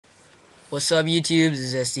What's up, YouTube?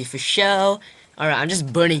 This is SD for show. Alright, I'm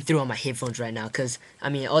just burning through on my headphones right now because, I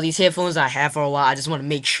mean, all these headphones I have for a while, I just want to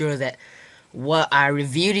make sure that what I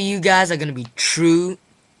review to you guys are going to be true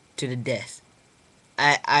to the death.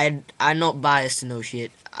 I'm not biased to no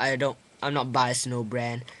shit. I'm not biased to no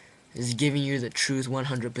brand. Just giving you the truth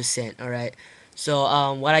 100%, alright?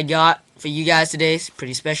 So, what I got for you guys today is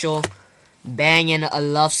pretty special. Banging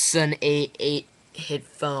Olufsen A8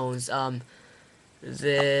 headphones.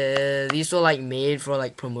 These were like made for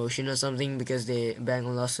like promotion or something because Bang &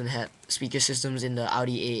 Olufsen had speaker systems in the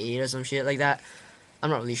Audi A8 or some shit like that.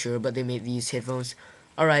 I'm not really sure, but they made these headphones.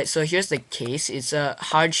 Alright, so here's the case. It's a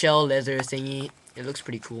hard shell leather thingy. It looks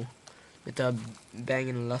pretty cool with the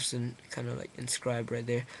Bang & Olufsen kind of like inscribed right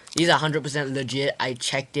there. These are 100% legit. I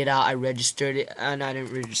checked it out. I registered it. And I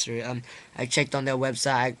didn't register it. I checked on their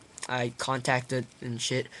website. I contacted and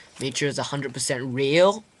shit. Made sure it's 100%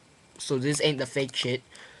 real. So this ain't the fake shit.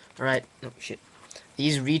 Alright. No shit.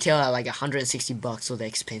 These retail at like 160 bucks, so they're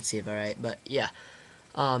expensive, alright? But yeah.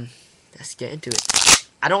 Let's get into it.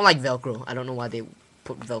 I don't like Velcro. I don't know why they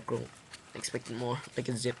put Velcro. I expected more, like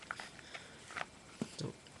a zip.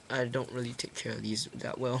 So I don't really take care of these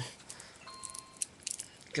that well.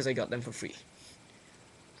 Because I got them for free.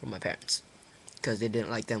 From my parents. Because they didn't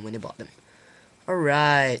like them when they bought them.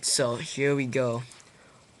 Alright, so here we go.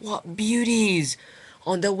 What beauties!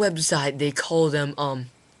 On their website, they call them,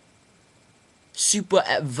 super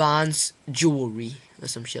advanced jewelry. Or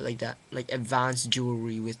some shit like that. Like, advanced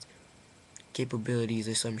jewelry with capabilities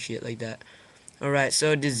or some shit like that. Alright,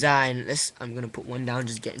 so design. I'm gonna put one down,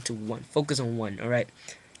 just get into one. Focus on one, alright?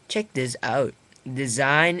 Check this out.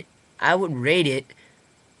 Design, I would rate it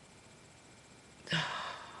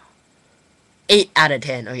 8 out of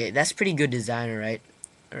 10. Okay, that's pretty good design, alright?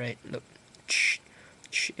 Alright, look.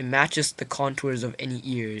 It matches the contours of any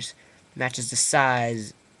ears. Matches the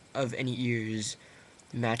size of any ears.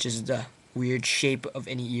 Matches the weird shape of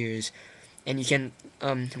any ears. And you can,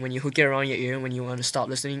 when you hook it around your ear, when you want to stop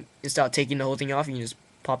listening, instead of taking the whole thing off, you can just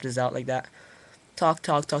pop this out like that. Talk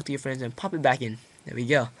to your friends and pop it back in. There we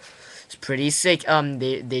go. It's pretty sick.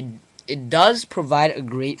 It does provide a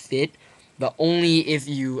great fit, but only if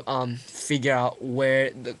you figure out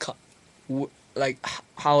where like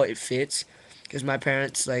how it fits. Because my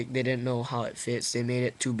parents, like, they didn't know how it fits. They made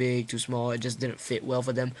it too big, too small. It just didn't fit well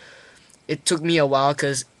for them. It took me a while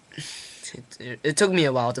because it took me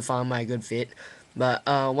a while to find my good fit. But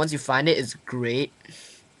once you find it, it's great.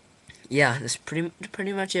 Yeah, that's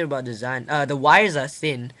pretty much it about design. The wires are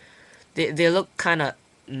thin. They look kind of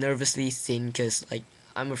nervously thin because, like,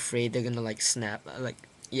 I'm afraid they're gonna like snap. Like,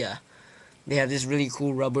 yeah, they have this really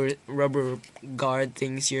cool rubber guard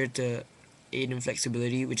things here to aid in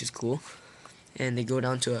flexibility, which is cool. And they go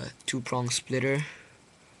down to a 2-prong splitter.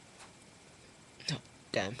 Oh,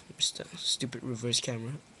 damn, just a stupid reverse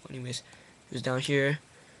camera. Anyways, it was down here.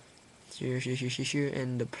 Here,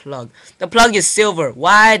 and the plug. The plug is silver.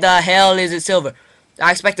 Why the hell is it silver?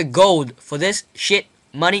 I expected gold for this shit.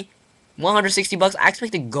 Money, 160 bucks. I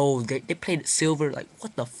expected gold. They played it silver. Like,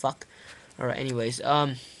 what the fuck? Alright, anyways,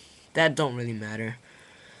 that don't really matter.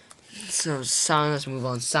 So sound, let's move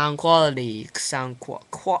on. Sound quality.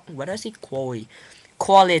 What did I say?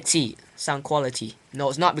 Quality. Sound quality. No,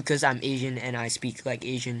 it's not because I'm Asian and I speak like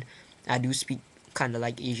Asian. I do speak kind of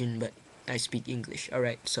like Asian, but I speak English.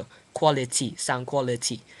 Alright, so quality. Sound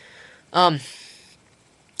quality.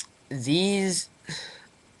 These,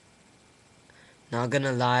 not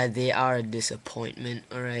gonna lie, they are a disappointment.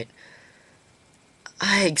 Alright.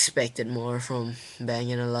 I expected more from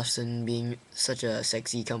Bang & Olufsen being such a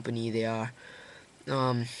sexy company they are.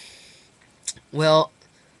 Well,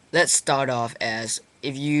 let's start off as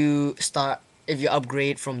if you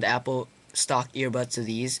upgrade from the Apple stock earbuds to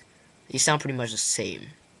these, they sound pretty much the same.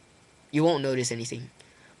 You won't notice anything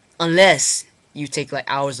unless you take like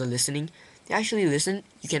hours of listening. To actually listen,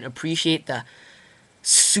 you can appreciate the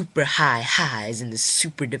super high highs and the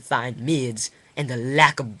super defined mids and the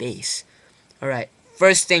lack of bass. Alright,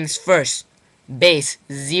 first things first. Bass,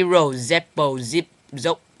 0, zeppo, zip,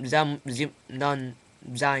 zop, zam, zip, none,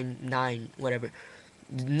 zine, 9, whatever.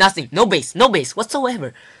 Nothing, no bass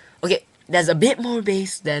whatsoever. Okay, there's a bit more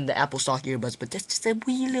bass than the Apple stock earbuds, but that's just a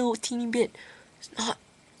wee little teeny bit. It's not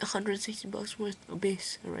 160 bucks worth of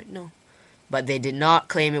bass, alright, no. But they did not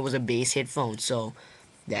claim it was a bass headphone, so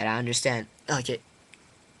that I understand. Okay,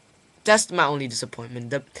 that's my only disappointment.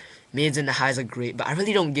 The mids and the highs are great, but I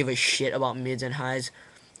really don't give a shit about mids and highs.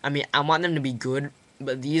 I mean, I want them to be good,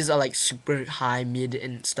 but these are like super high, mid,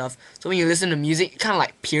 and stuff. So when you listen to music, it kind of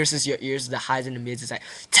like pierces your ears. The highs and the mids, it's like,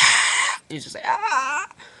 you're just like, ah.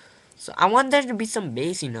 So I want there to be some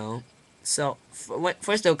bass, you know. So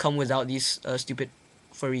first they'll come without these stupid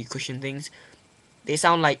furry cushion things. They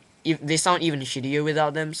sound like they sound even shittier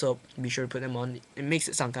without them. So be sure to put them on. It makes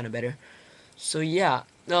it sound kind of better. So yeah,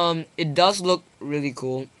 it does look really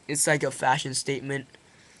cool. It's like a fashion statement.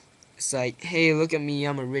 It's like, hey, look at me,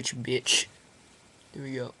 I'm a rich bitch. There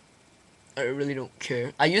we go. I really don't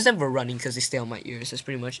care. I use them for running because they stay on my ears. That's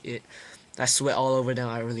pretty much it. I sweat all over them.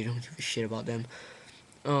 I really don't give a shit about them.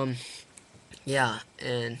 Um, yeah,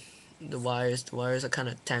 and the wires are kind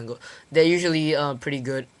of tangled. They're usually pretty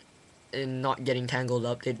good in not getting tangled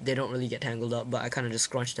up. They don't really get tangled up, but I kind of just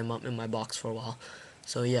scrunch them up in my box for a while.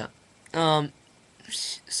 So yeah, um,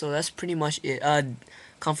 so that's pretty much it.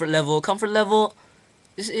 Comfort level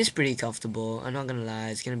is pretty comfortable. I'm not gonna lie.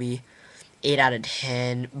 It's gonna be 8 out of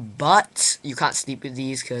 10, but you can't sleep with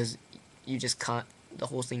these because you just can't. The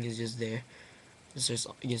whole thing is just there. It's just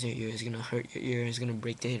against your ear. It's gonna hurt your ear. It's gonna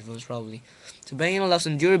break the headphones probably. So Bang &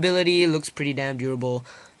 Olufsen durability looks pretty damn durable.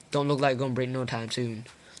 Don't look like gonna break no time soon.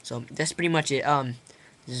 So that's pretty much it.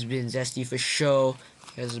 This has been Zesty for show.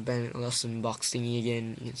 Here's the Bang & Olufsen box thingy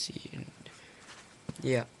again. You can see.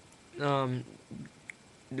 Yeah. Um.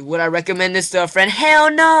 Would I recommend this to a friend? Hell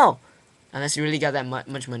no. Unless you really got that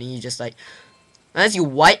much money, you just like. Unless you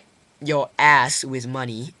wipe your ass with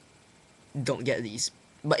money, don't get these.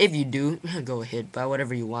 But if you do, go ahead, buy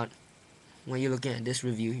whatever you want. When you're looking at this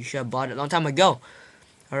review, you should have bought it a long time ago.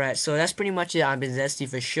 Alright, so that's pretty much it. I've been Zesty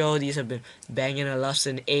for show. These have been Bang &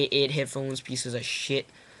 Olufsen A8 headphones, pieces of shit.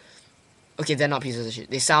 Okay, they're not pieces of shit.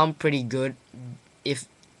 They sound pretty good. If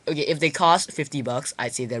if they cost 50 bucks,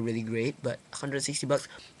 I'd say they're really great. But 160 bucks,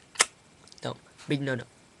 no, big no.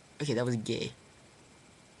 Okay, that was gay.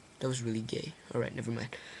 That was really gay. Alright, never mind.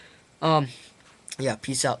 Yeah,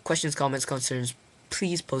 peace out. Questions, comments, concerns,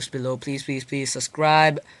 please post below. Please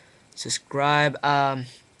subscribe.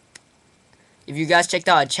 If you guys checked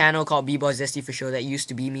out a channel called B-Boy Zesty for Show, that used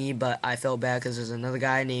to be me, but I felt bad because there's another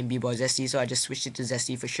guy named B-Boy Zesty, so I just switched it to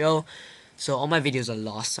Zesty for Show. So all my videos are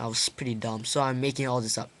lost. I was pretty dumb, so I'm making all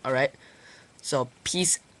this up. Alright, so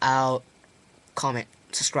peace out. Comment,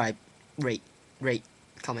 subscribe, rate,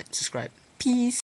 comment, subscribe. Peace.